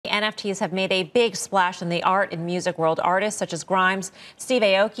NFTs have made a big splash in the art and music world. Artists such as Grimes, Steve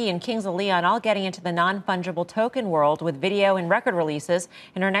Aoki, and Kings of Leon all getting into the non-fungible token world with video and record releases.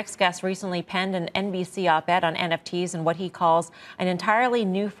 And our next guest recently penned an NBC op-ed on NFTs and what he calls an entirely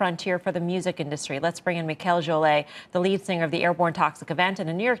new frontier for the music industry. Let's bring in Mikel, the lead singer of the Airborne Toxic event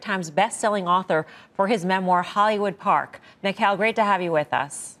and a New York Times best-selling author for his memoir, Hollywood Park. Mikel, great to have you with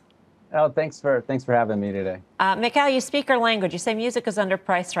us. Oh, thanks for having me today. Mikel, you speak our language. You say music is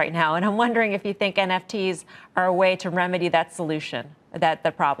underpriced right now, and I'm wondering if you think NFTs are a way to remedy that solution, that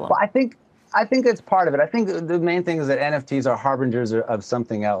problem. Well, I think it's part of it. I think the main thing is that NFTs are harbingers of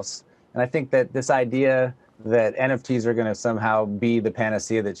something else, and I think that this idea that NFTs are going to somehow be the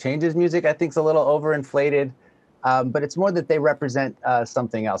panacea that changes music, I think is a little overinflated. But it's more that they represent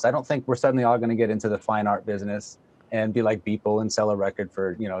something else. I don't think we're suddenly all going to get into the fine art business and be like Beeple and sell a record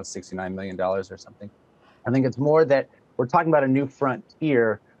for, $69 million or something. I think it's more that we're talking about a new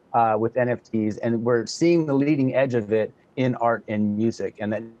frontier with NFTs, and we're seeing the leading edge of it in art and music.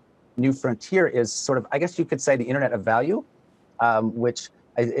 And that new frontier is sort of, I guess you could say, the internet of value, which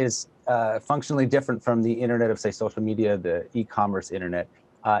is functionally different from the internet of, say, social media, the e-commerce internet.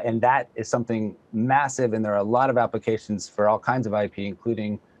 And that is something massive, and there are a lot of applications for all kinds of IP,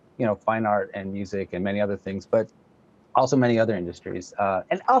 including, fine art and music and many other things, but also many other industries.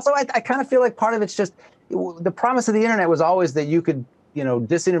 And also, I kind of feel like part of it's just the promise of the internet was always that you could,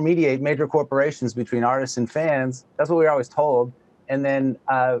 disintermediate major corporations between artists and fans. That's what we were always told. And then,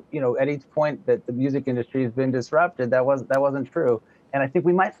 at each point that the music industry has been disrupted, that wasn't true. And I think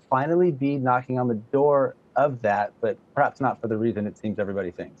we might finally be knocking on the door of that, but perhaps not for the reason it seems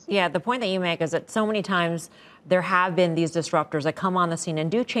everybody thinks. Yeah, the point that you make is that so many times there have been these disruptors that come on the scene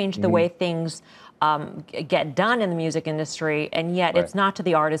and do change the way things get done in the music industry, and yet it's not to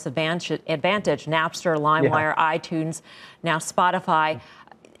the artist's advantage. Napster, LimeWire, iTunes, now Spotify.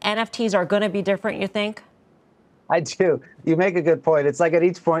 NFTs are going to be different, you think? I do. You make a good point. It's like at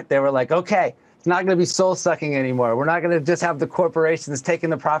each point they were like, okay, it's not going to be soul sucking anymore. We're not going to just have the corporations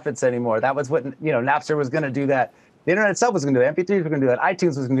taking the profits anymore. That was what, Napster was going to do that. The internet itself was going to do that. MP3s were going to do that.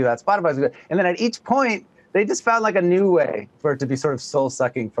 iTunes was going to do that. Spotify was going to do that. And then at each point, they just found like a new way for it to be sort of soul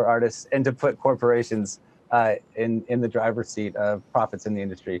sucking for artists and to put corporations in the driver's seat of profits in the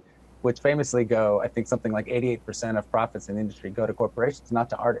industry, which famously go, I think something like 88% of profits in the industry go to corporations, not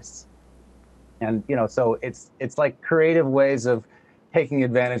to artists. And, so it's like creative ways of taking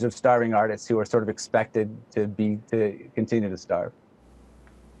advantage of starving artists who are sort of expected to continue to starve.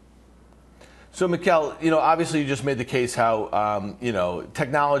 So, Mikel, obviously you just made the case how,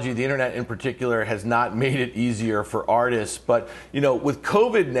 technology, the internet in particular, has not made it easier for artists. But, with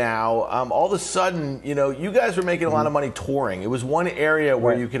COVID now, all of a sudden, you guys were making a lot of money touring. It was one area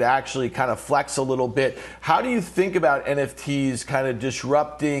where you could actually kind of flex a little bit. How do you think about NFTs kind of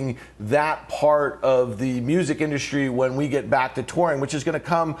disrupting that part of the music industry when we get back to touring, which is going to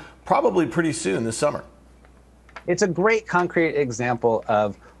come probably pretty soon this summer? It's a great concrete example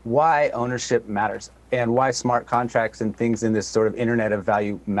of why ownership matters and why smart contracts and things in this sort of internet of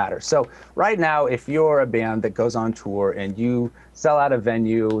value matter. So right now, if you're a band that goes on tour and you sell out a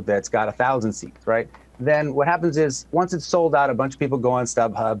venue that's got 1,000 seats, right? Then what happens is once it's sold out, a bunch of people go on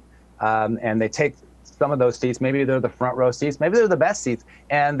StubHub and they take some of those seats. Maybe they're the front row seats, maybe they're the best seats,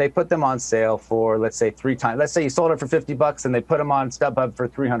 and they put them on sale for, let's say, 3 times. Let's say you sold it for $50 and they put them on StubHub for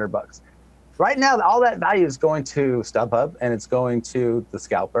 $300. Right now, all that value is going to StubHub and it's going to the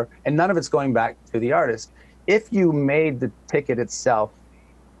scalper, and none of it's going back to the artist. If you made the ticket itself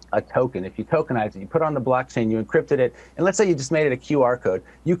a token, if you tokenize it, you put it on the blockchain, you encrypted it, and let's say you just made it a QR code,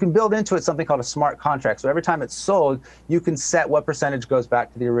 you can build into it something called a smart contract. So every time it's sold, you can set what percentage goes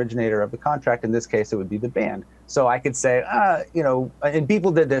back to the originator of the contract. In this case, it would be the band. So I could say, and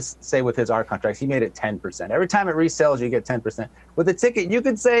Beeple did this, say, with his art contracts. He made it 10%. Every time it resells, you get 10%. With a ticket, you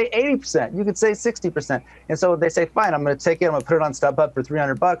could say 80%. You could say 60%. And so they say, fine, I'm going to take it. I'm going to put it on StubHub for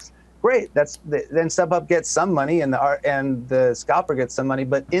 $300. Great. Then StubHub gets some money, and the scalper gets some money.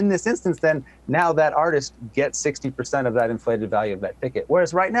 But in this instance, then now that artist gets 60% of that inflated value of that ticket.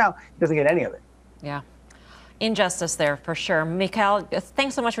 Whereas right now, he doesn't get any of it. Yeah. Injustice there for sure. Mikel,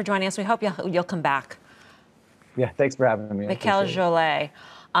 thanks so much for joining us. We hope you'll come back. Yeah, thanks for having me. Mikel Jollett.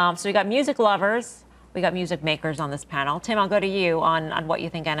 So we got music lovers, we got music makers on this panel. Tim, I'll go to you on what you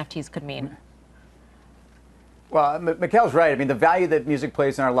think NFTs could mean. Well, Mikel's right. I mean, the value that music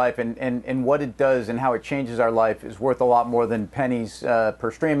plays in our life and what it does and how it changes our life is worth a lot more than pennies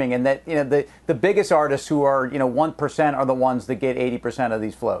per streaming. And that, the biggest artists who are, 1% are the ones that get 80% of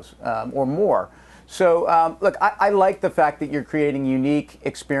these flows or more. So, look, I like the fact that you're creating unique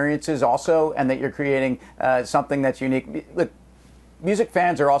experiences also, and that you're creating something that's unique. Look, music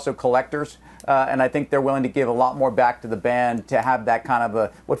fans are also collectors, and I think they're willing to give a lot more back to the band to have that kind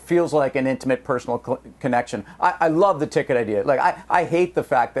of what feels like an intimate, personal connection. I love the ticket idea. Like I hate the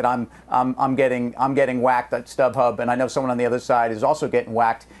fact that I'm getting whacked at StubHub, and I know someone on the other side is also getting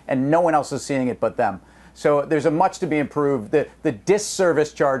whacked, and no one else is seeing it but them. So there's a much to be improved. The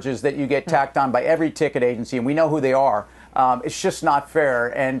disservice charges that you get tacked on by every ticket agency, and we know who they are. It's just not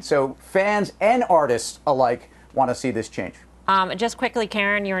fair, and so fans and artists alike want to see this change. Just quickly,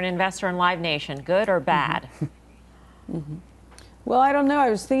 Karen, you're an investor in Live Nation. Good or bad? Well, I don't know. I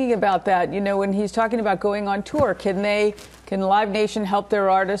was thinking about that. You know, when he's talking about going on tour, can Live Nation help their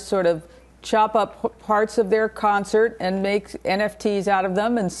artists sort of chop up parts of their concert and make NFTs out of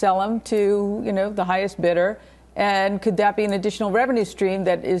them and sell them to, you know, the highest bidder? And could that be an additional revenue stream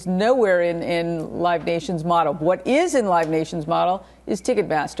that is nowhere in Live Nation's model? What is in Live Nation's model is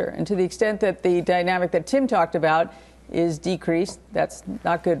Ticketmaster. And to the extent that the dynamic that Tim talked about is decreased, that's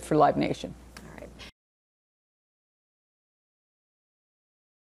not good for Live Nation.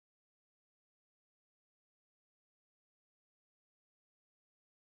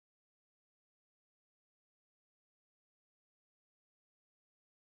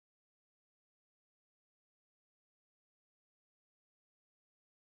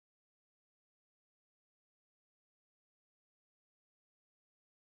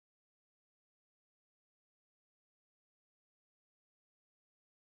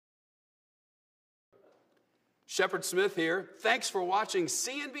 Shepard Smith here. Thanks for watching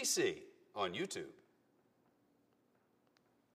CNBC on YouTube.